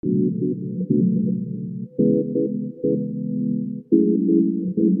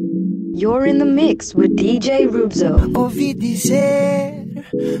You're in the mix with DJ ReubZo. Ouvi dizer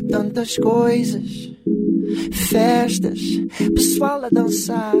tantas coisas, festas, pessoal a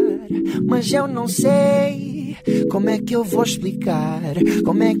dançar, mas eu não sei como é que eu vou explicar,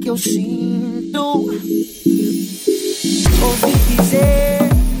 como é que eu sinto. Ouvi dizer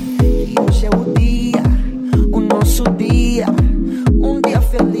que hoje é o dia, o nosso dia, um dia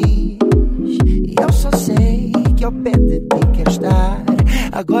feliz, e eu só sei que ao pé de ti quero estar,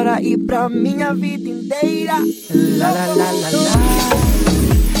 agora e pra minha vida inteira. La la la la la.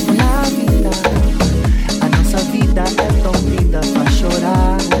 Na vida, a nossa vida é tão linda, faz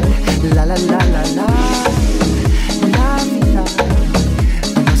chorar. La la la la la. Na vida,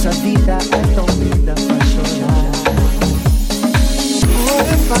 a nossa vida é tão linda, faz chorar. What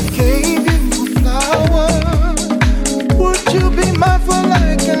if I gave you a flower? Would you be mine for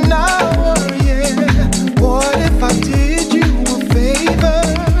like an hour? Yeah. What if I did you a favor?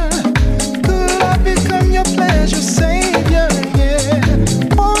 Could I become your pleasure savior? Yeah.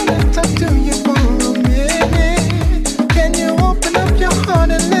 Wanna talk to you for a minute. Can you open up your heart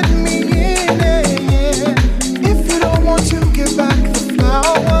and let me in? Yeah. If you don't want to give back the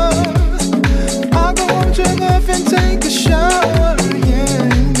flowers, I'll go on your love and take a shower. Yeah,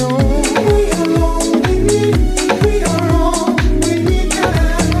 you know we are lonely, we are wrong, we need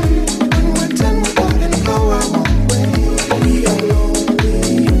time. When we're done, we're gonna go our own way. We are lonely,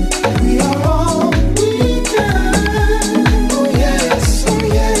 we are wrong, we need time. Oh yes, we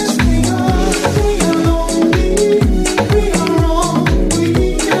are. We are lonely, we are wrong, we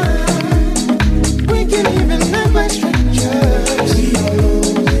need time. We can even act like strangers. We are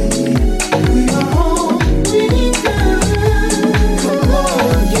lonely, we are wrong, we need time. Come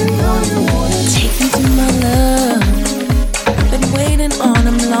on, you know you want it. Take me to my love. Been waiting on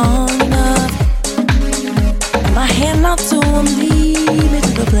him long enough. My hand out to him, lead me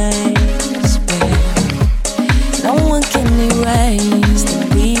to the place where no one can erase that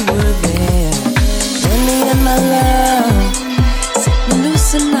we were there. When me and my love set me loose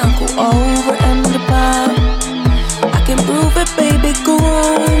and I'll go over and about. I can prove it, baby,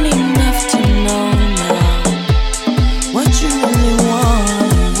 grown enough to know now what you really want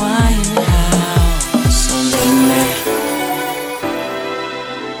and why and how. So lead me,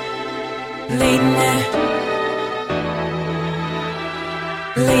 lead me,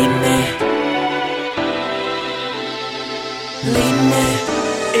 lead me, lead me,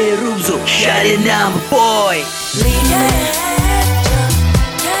 Hey ReubZo, shout it now, my boy. lead me,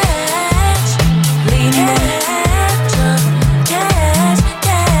 catch, lead me, catch,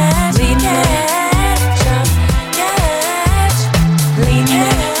 lead me, catch, lead me.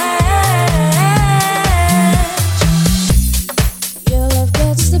 Your love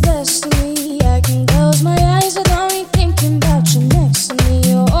gets the best of me. I can close my eyes without me thinking about you next to me.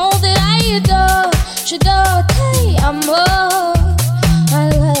 You're all that I adore. J'adore tes amours. I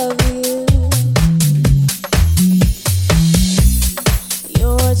love you.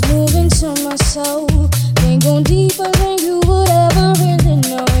 Your words moving to my soul. Can't go deeper than you would ever really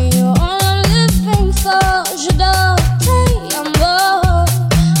know. You're all I'm living for. J'adore tes amours.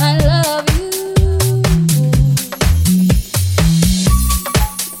 I love you.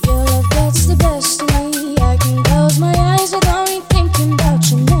 Your love gets the best of me. I can close my eyes without me thinking about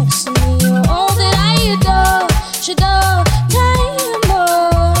you next to me. You're all that I adore. J'adore tes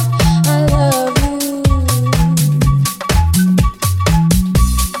amours. I love you.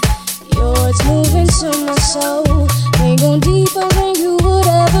 Your words moving to my soul. They go deeper than you would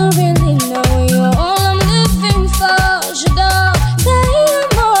ever really know. You're all I'm living for. J'adore tes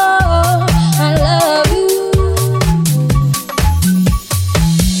amours. I love you.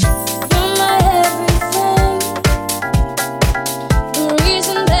 You're my everything, the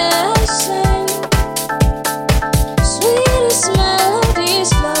reason that I sing. Sweetest melodies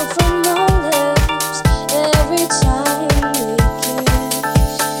flow from our lips every time we kiss.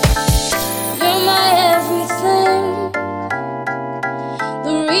 You're my everything,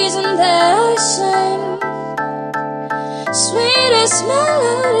 the reason that I sing. Sweetest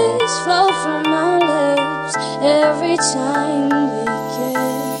melodies flow from our lips every time we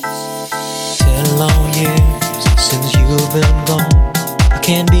kiss. 10 long years since you've been gone. I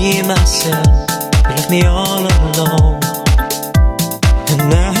can't be myself. You left me all alone. And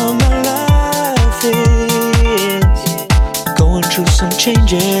now my life is going through some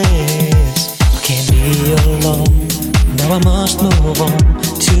changes. I can't be alone. Now I must move on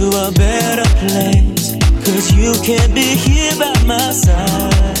to a better place. 'Cause you can't be here by my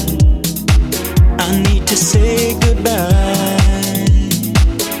side. I need to say goodbye.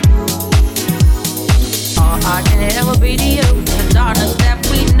 All I can ever be to you, the darkness that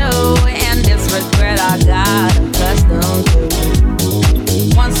we know. regret I got accustomed to.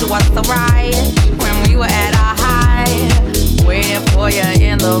 Once was the ride when we were at our height, waiting for you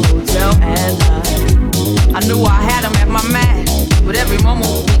in the hotel at night. I knew I had him at my match, but every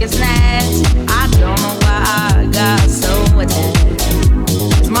moment we get snatched. I don't know why I got so attached.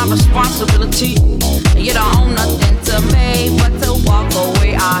 It's my responsibility, and you don't own nothing to me but to walk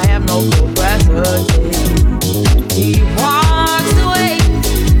away. I have no capacity. He walks away,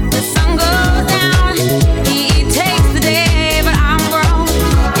 the sun goes down. He takes the day, but I'm grown.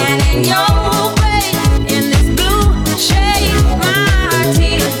 And in your way, in this blue shade, my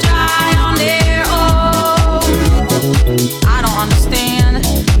tears dry on their own. I don't understand,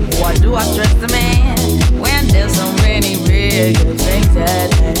 why do I stress the man when there's so many real good things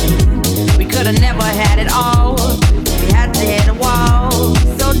at hand? We could've never had it all, we had to hit a wall.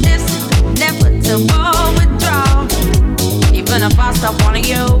 So this inevitable withdrawal. Even if I stop wanting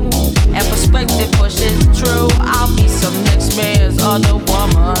you and perspective pushes true, I'll be some next man's other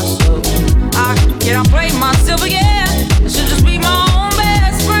woman. So I can't play myself again. I should just be my own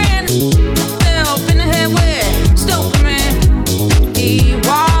best friend. Self in the head with stupid man. He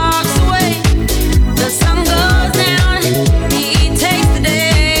walks away, the sun goes down. He takes the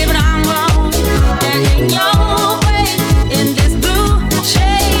day, but I'm wrong. And in your way, in this blue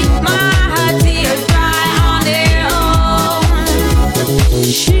shade, my tears dry on their own.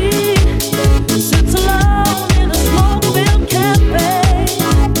 She sits alone in a smoke-filled cafe,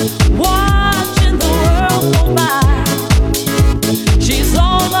 watching the world go by. She's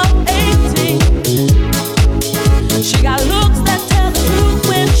all of 18. She got looks that tell the truth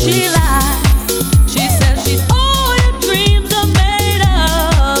when she lies. She says she's all your dreams are made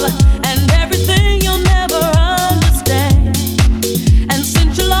of, and everything you'll never understand. And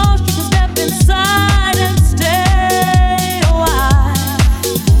since you're lost, you can step inside and stay a while.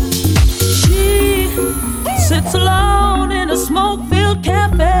 She sits alone in a smoke-filled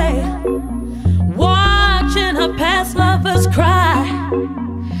cafe, watching her past lovers cry.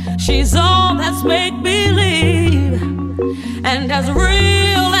 She's all that's make-believe, and as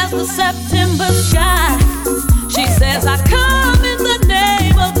real as the September sky. She says, I come in the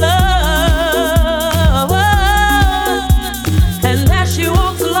name of love. And as she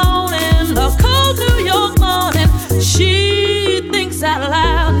walks alone in the cold New York morning, she thinks out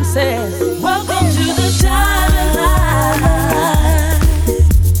loud and says, welcome to the diamond line.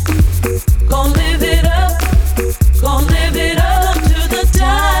 Gon' live it up, gon' live it up to the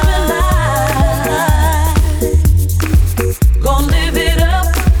diamond line. Gon' live it up,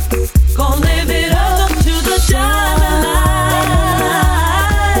 gon' live it up to the diamond line.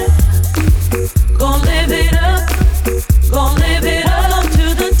 Gon' live it up, gon' live it up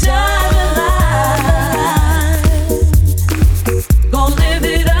to the diamond line. Gon' live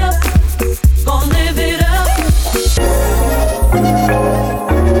it up, gon' live it up.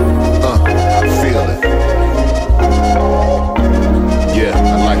 Feel it. Yeah, I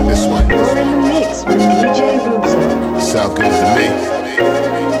like this one. You're in the mix with DJ ReubZo. Sound good to me.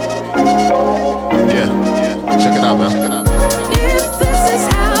 Yeah, check it out, man. Check it out. If this is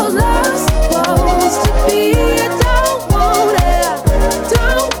how love's supposed to be, I don't want it,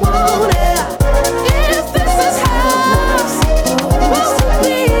 don't want it. If this is how love's supposed to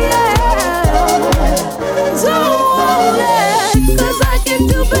be, don't want it. 'Cause I can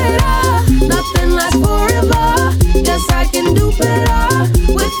do better, nothing lasts forever. Yes, I can do better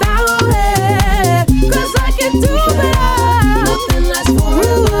without it. 'Cause I can do better, nothing lasts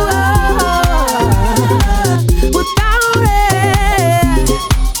forever without it.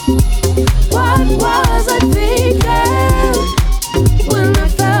 What was I thinking when I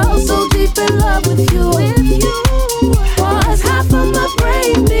fell so deep in love with you? Was half of my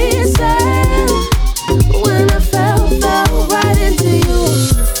brain missing when I fell right into you?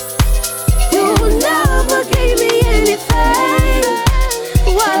 You never gave me anything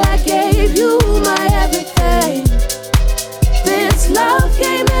while I gave you my everything. This love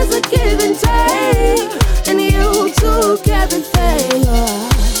came as a give and take, and you took everything.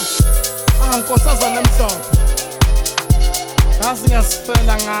 Nkosazana emhlophe, nasi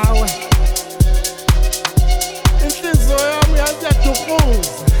ngiyasifela ngawe. Inhliziyo yami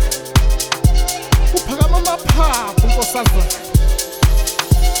yadukuza, kuphakama amaphaphu nkosazana.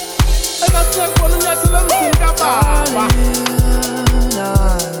 Engathi ngiyabona unyathelo emzini kababa.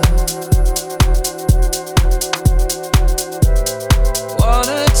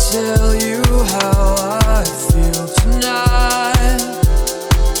 Wanna tell you how I feel tonight.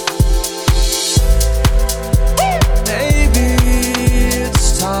 Maybe it's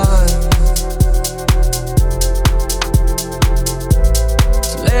time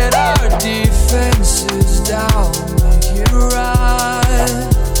to let our defeat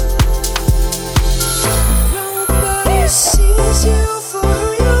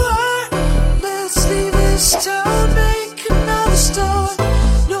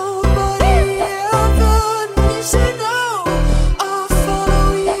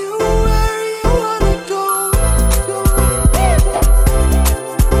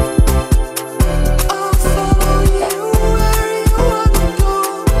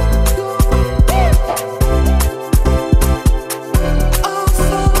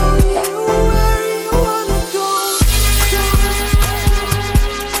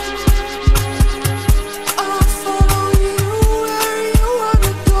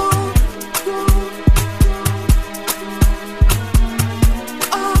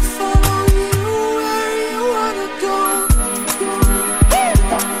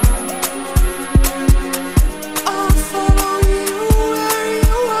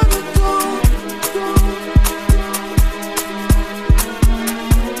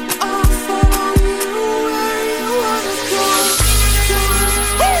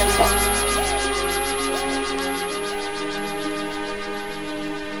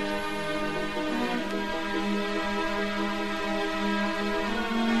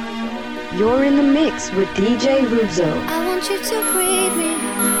You're in the mix with DJ ReubZo. I want you to breathe me.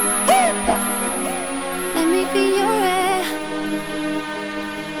 Let me be your air.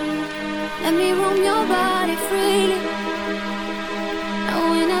 Let me roam your body freely. No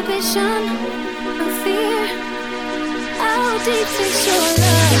inhibition, no fear. How deep is your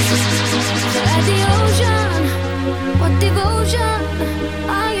love? Like the ocean. What devotion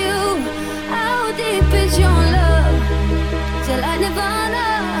are you? How deep is your love? Till like Nirvana.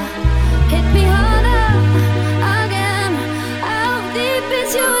 Hit me harder again. How deep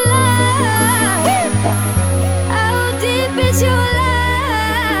is your love? How deep is your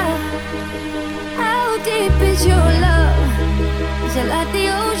love? How deep is your love? Is it like the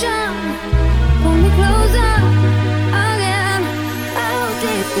ocean? Pull me closer again. How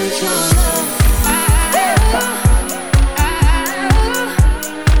deep is your love?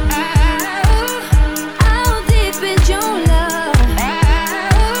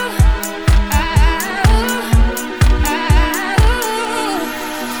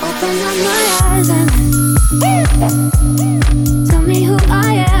 Tell me who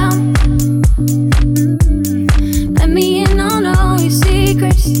I am. Let me in on all your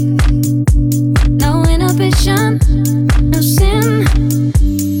secrets. No inhibition, no sin.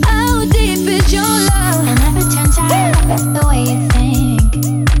 How deep is your love? It never turns out the way you think.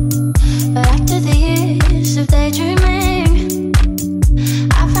 But after the years of daydreaming,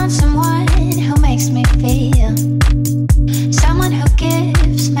 I found someone who makes me feel. Someone who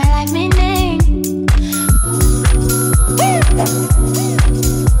gives my life meaning.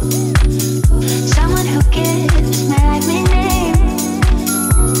 Someone who gives my life meaning.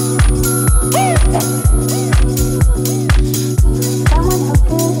 Someone who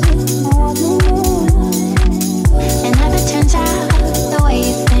gives my life meaning. It never turns out the way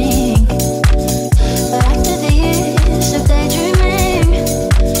you think. But after the years of daydreaming,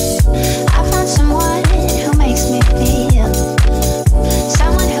 I found someone who makes me feel.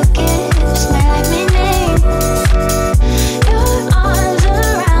 Someone who gives my life meaning. Your arms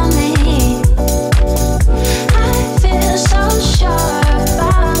around me, I feel so sure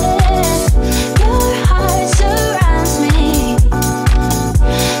about it. Your heart surrounds me,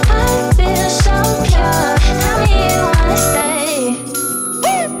 I feel so pure. Tell me you wanna stay.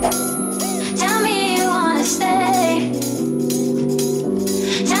 Tell me you wanna stay.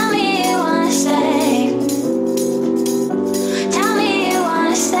 Tell me you wanna stay. Tell me you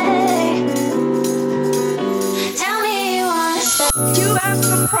wanna stay. Tell me you wanna stay. You have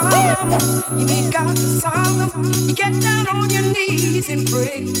some problem, you need God to solve them. You get down on your knees and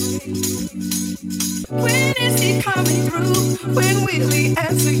pray. When is He coming through? When will He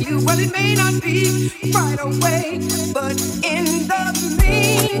answer you? Well, it may not be right away, but in the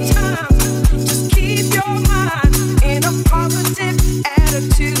meantime, just keep your mind in a positive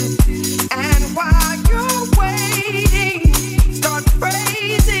attitude. And while you're waiting, start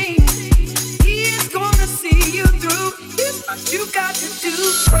praising. He is gonna see you through. Here's what you got to do.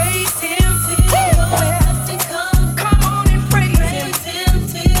 Praise Him till your blessings come. Come on and praise Him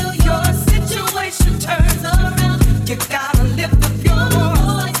till your situation turns around. You gotta lift up your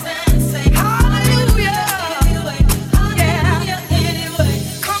voice and say hallelujah. Yeah. Anyway.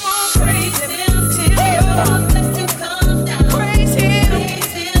 Come on, praise Him till your blessings come down. Praise Him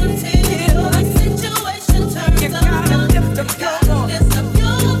till your situation turns around. You gotta lift up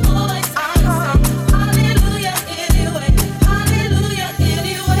your voice. Hallelujah anyway. Hallelujah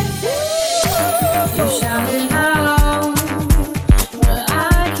anyway. You shouted out, but I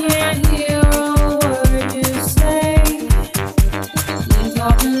can't hear a word you say. You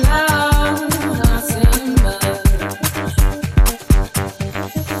talking loud.